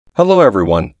Hello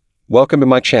everyone, welcome to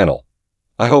my channel.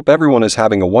 I hope everyone is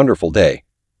having a wonderful day.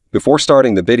 Before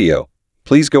starting the video,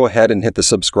 please go ahead and hit the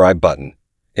subscribe button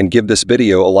and give this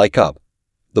video a like up.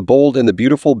 The Bold and the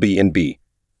Beautiful B&B.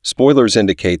 Spoilers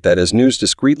indicate that as news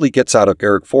discreetly gets out of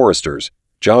Eric Forrester's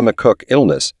John McCook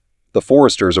illness, the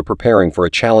Forresters are preparing for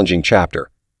a challenging chapter.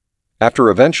 After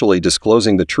eventually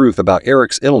disclosing the truth about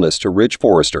Eric's illness to Ridge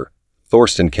Forrester,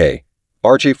 Thorsten Kaye,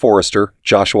 R.J. Forrester,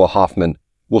 Joshua Hoffman,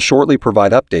 will shortly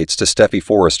provide updates to Steffy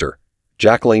Forrester,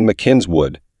 Jacqueline McInnes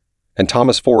Wood, and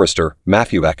Thomas Forrester,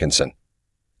 Matthew Atkinson.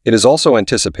 It is also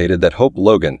anticipated that Hope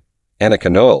Logan, Annika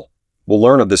Noel, will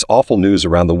learn of this awful news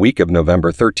around the week of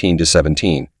November 13 to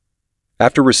 17.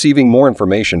 After receiving more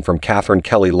information from Catherine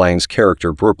Kelly Lang's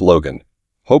character Brooke Logan,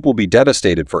 Hope will be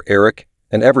devastated for Eric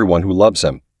and everyone who loves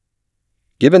him.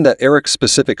 Given that Eric's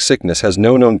specific sickness has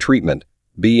no known treatment,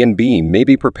 B&B may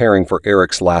be preparing for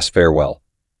Eric's last farewell.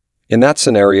 In that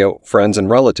scenario, friends and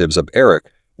relatives of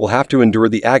Eric will have to endure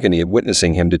the agony of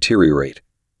witnessing him deteriorate.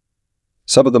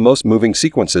 Some of the most moving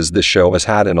sequences this show has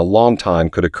had in a long time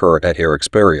could occur at Eric's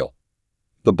burial.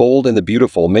 The Bold and the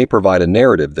Beautiful may provide a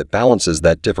narrative that balances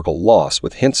that difficult loss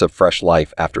with hints of fresh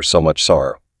life after so much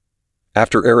sorrow.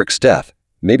 After Eric's death,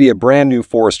 maybe a brand new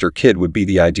Forrester kid would be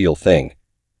the ideal thing.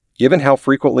 Given how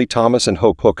frequently Thomas and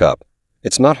Hope hook up,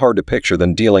 it's not hard to picture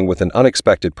them dealing with an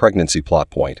unexpected pregnancy plot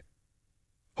point.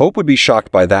 Hope would be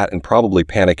shocked by that and probably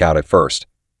panic out at first.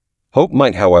 Hope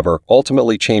might, however,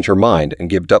 ultimately change her mind and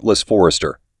give Douglas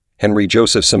Forrester, Henry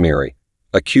Joseph Samiri,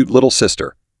 a cute little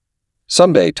sister.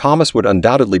 Someday, Thomas would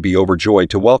undoubtedly be overjoyed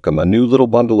to welcome a new little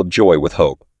bundle of joy with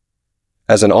Hope.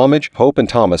 As an homage, Hope and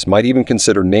Thomas might even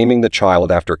consider naming the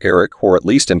child after Eric or at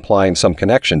least implying some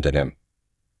connection to him.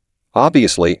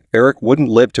 Obviously, Eric wouldn't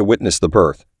live to witness the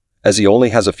birth, as he only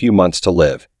has a few months to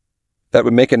live. That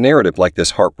would make a narrative like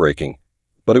this heartbreaking,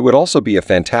 but it would also be a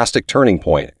fantastic turning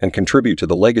point and contribute to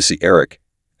the legacy Eric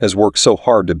has worked so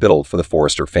hard to build for the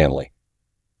Forrester family.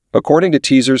 According to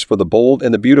teasers for The Bold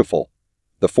and the Beautiful,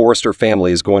 the Forrester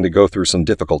family is going to go through some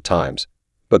difficult times,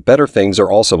 but better things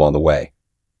are also on the way.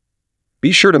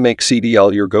 Be sure to make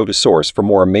CDL your go-to source for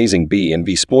more amazing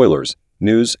B&B spoilers,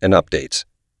 news, and updates.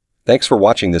 Thanks for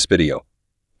watching this video.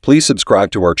 Please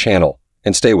subscribe to our channel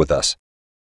and stay with us.